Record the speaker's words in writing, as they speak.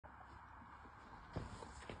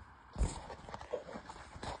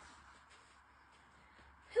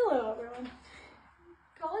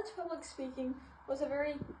public speaking was a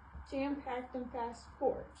very jam-packed and fast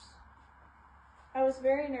course. I was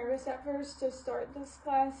very nervous at first to start this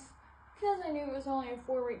class because I knew it was only a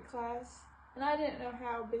 4-week class and I didn't know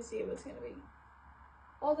how busy it was going to be.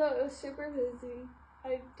 Although it was super busy,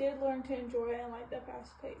 I did learn to enjoy it and like the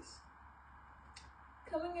fast pace.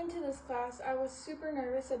 Coming into this class, I was super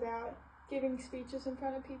nervous about giving speeches in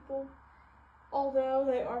front of people. Although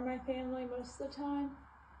they are my family most of the time,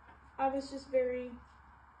 I was just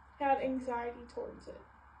had anxiety towards it.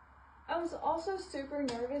 I was also super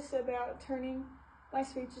nervous about turning my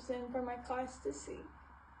speeches in for my class to see,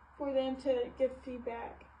 for them to give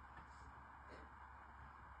feedback.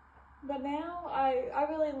 But now I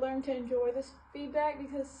really learned to enjoy this feedback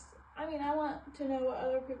because, I want to know what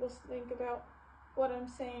other people think about what I'm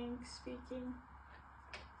saying, speaking.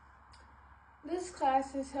 This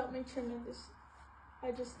class has helped me tremendously.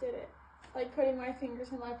 I just did it. Like putting my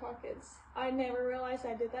fingers in my pockets. I never realized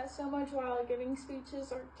I did that so much while giving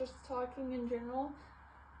speeches or just talking in general.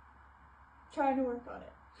 Trying to work on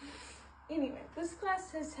it. Anyway, this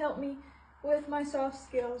class has helped me with my soft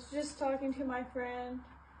skills, just talking to my friend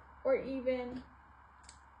or even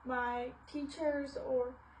my teachers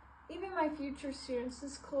or even my future students.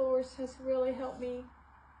 This course has really helped me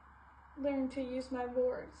learn to use my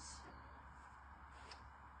words.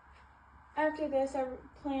 After this, I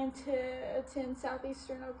plan to attend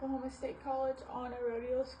Southeastern Oklahoma State College on a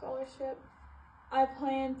rodeo scholarship. I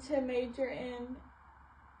plan to major in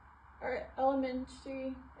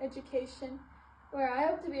elementary education, where I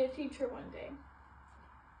hope to be a teacher one day.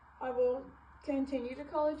 I will continue to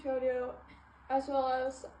college rodeo as well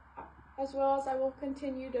as I will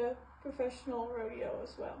continue to professional rodeo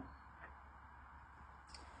as well.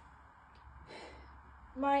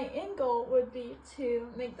 My end goal would be to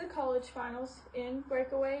make the college finals in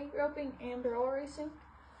breakaway roping and barrel racing.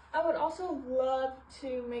 I would also love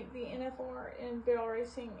to make the NFR in barrel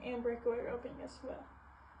racing and breakaway roping as well.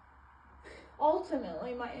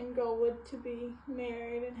 Ultimately, my end goal would to be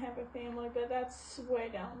married and have a family, but that's way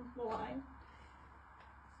down the line.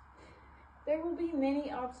 There will be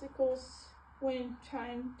many obstacles when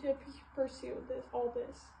trying to pursue all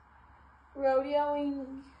this.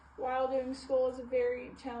 Rodeoing while doing school is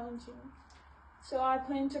very challenging, so I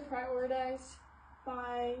plan to prioritize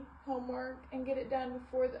my homework and get it done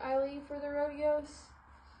before I leave for the rodeos,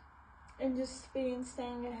 and just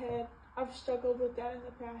staying ahead. I've struggled with that in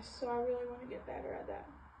the past, so I really want to get better at that.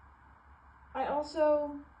 I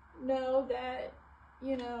also know that,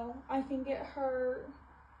 I can get hurt.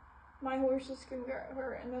 My horses can get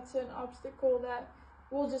hurt, and that's an obstacle that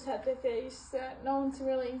we'll just have to face, that no one's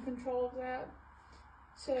really in control of that.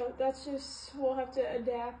 So that's just, we'll have to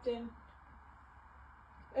adapt and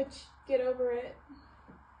get over it.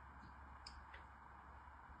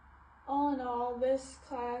 All in all, this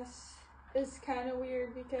class is kind of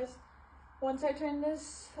weird because once I turn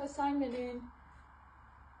this assignment in,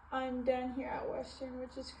 I'm done here at Western,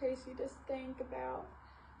 which is crazy to think about.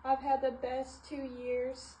 I've had the best 2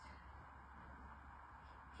 years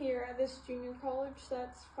here at this junior college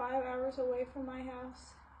that's 5 hours away from my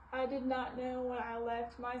house. I did not know when I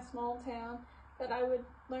left my small town that I would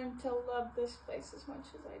learn to love this place as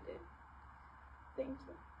much as I did. Thank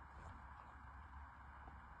you.